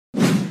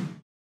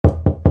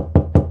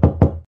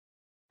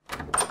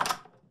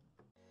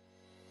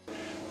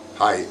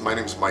Hi, my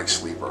name is Mike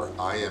Sleeper.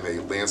 I am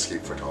a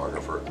landscape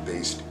photographer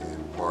based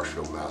in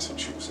Marshfield,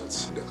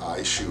 Massachusetts.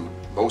 I shoot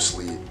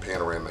mostly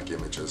panoramic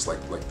images like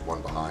the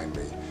one behind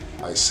me.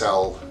 I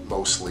sell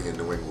mostly in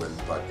New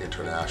England, but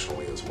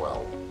internationally as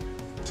well.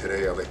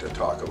 Today I'd like to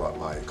talk about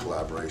my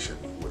collaboration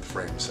with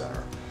Frame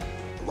Center.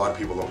 A lot of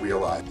people don't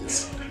realize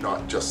it's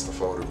not just the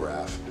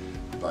photograph,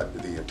 but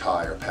the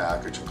entire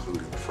package,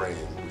 including the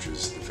frame, which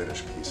is the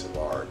finished piece of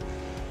art.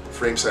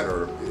 Frame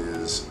Center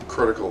is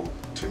critical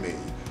to me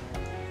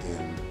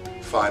in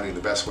finding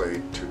the best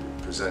way to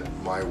present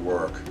my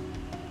work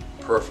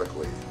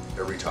perfectly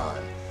every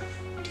time,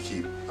 to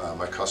keep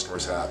my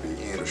customers happy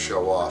and to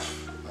show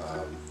off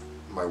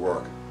my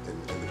work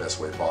in the best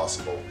way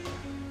possible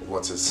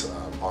once it's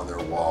on their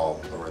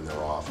wall or in their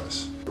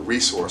office. The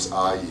resource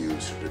I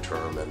use to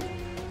determine,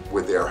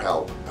 with their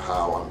help,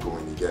 how I'm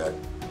going to get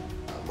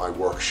my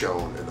work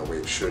shown in the way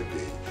it should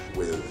be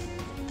with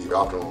the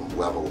optimum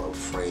level of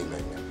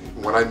framing.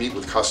 When I meet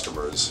with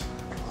customers,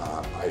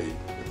 I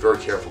am very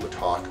careful to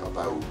talk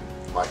about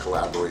my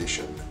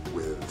collaboration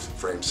with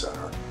Frame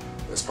Center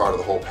as part of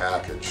the whole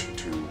package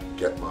to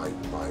get my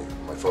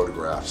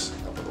photographs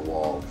up on the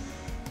wall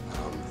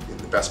in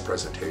the best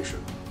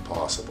presentation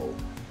possible.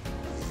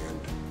 And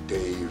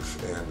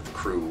Dave and the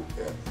crew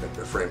at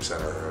the Frame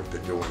Center have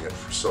been doing it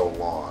for so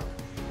long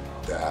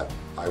that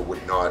I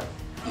would not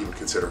even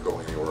consider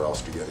going anywhere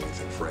else to get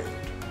anything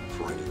framed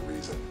for any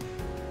reason.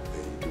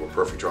 They do a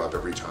perfect job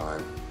every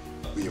time.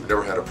 We've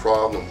never had a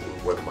problem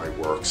with one of my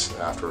works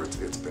after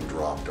it's been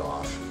dropped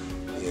off,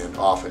 and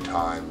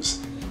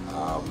oftentimes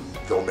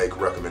they'll make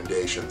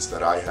recommendations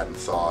that I hadn't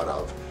thought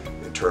of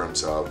in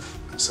terms of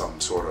some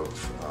sort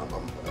of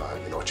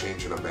a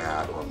change in a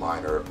mat or a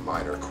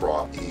minor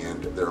crop,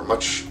 and they're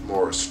much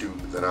more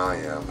astute than I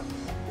am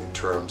in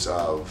terms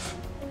of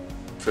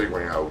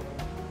figuring out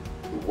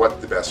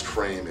what the best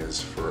frame is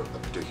for a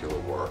particular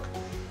work,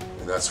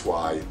 and that's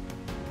why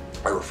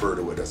I refer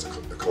to it as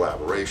a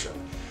collaboration,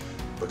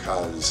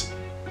 because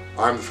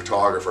I'm the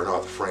photographer,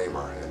 not the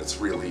framer, and it's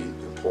really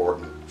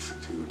important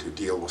to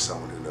deal with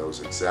someone who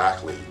knows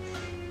exactly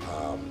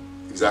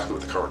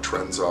what the current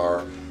trends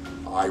are.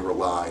 I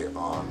rely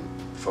on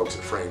folks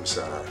at Frame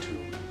Center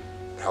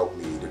to help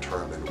me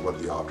determine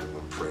what the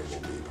optimum frame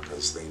will be,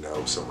 because they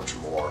know so much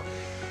more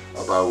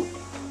about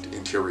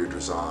interior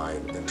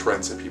design and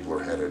trends that people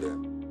are headed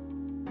in.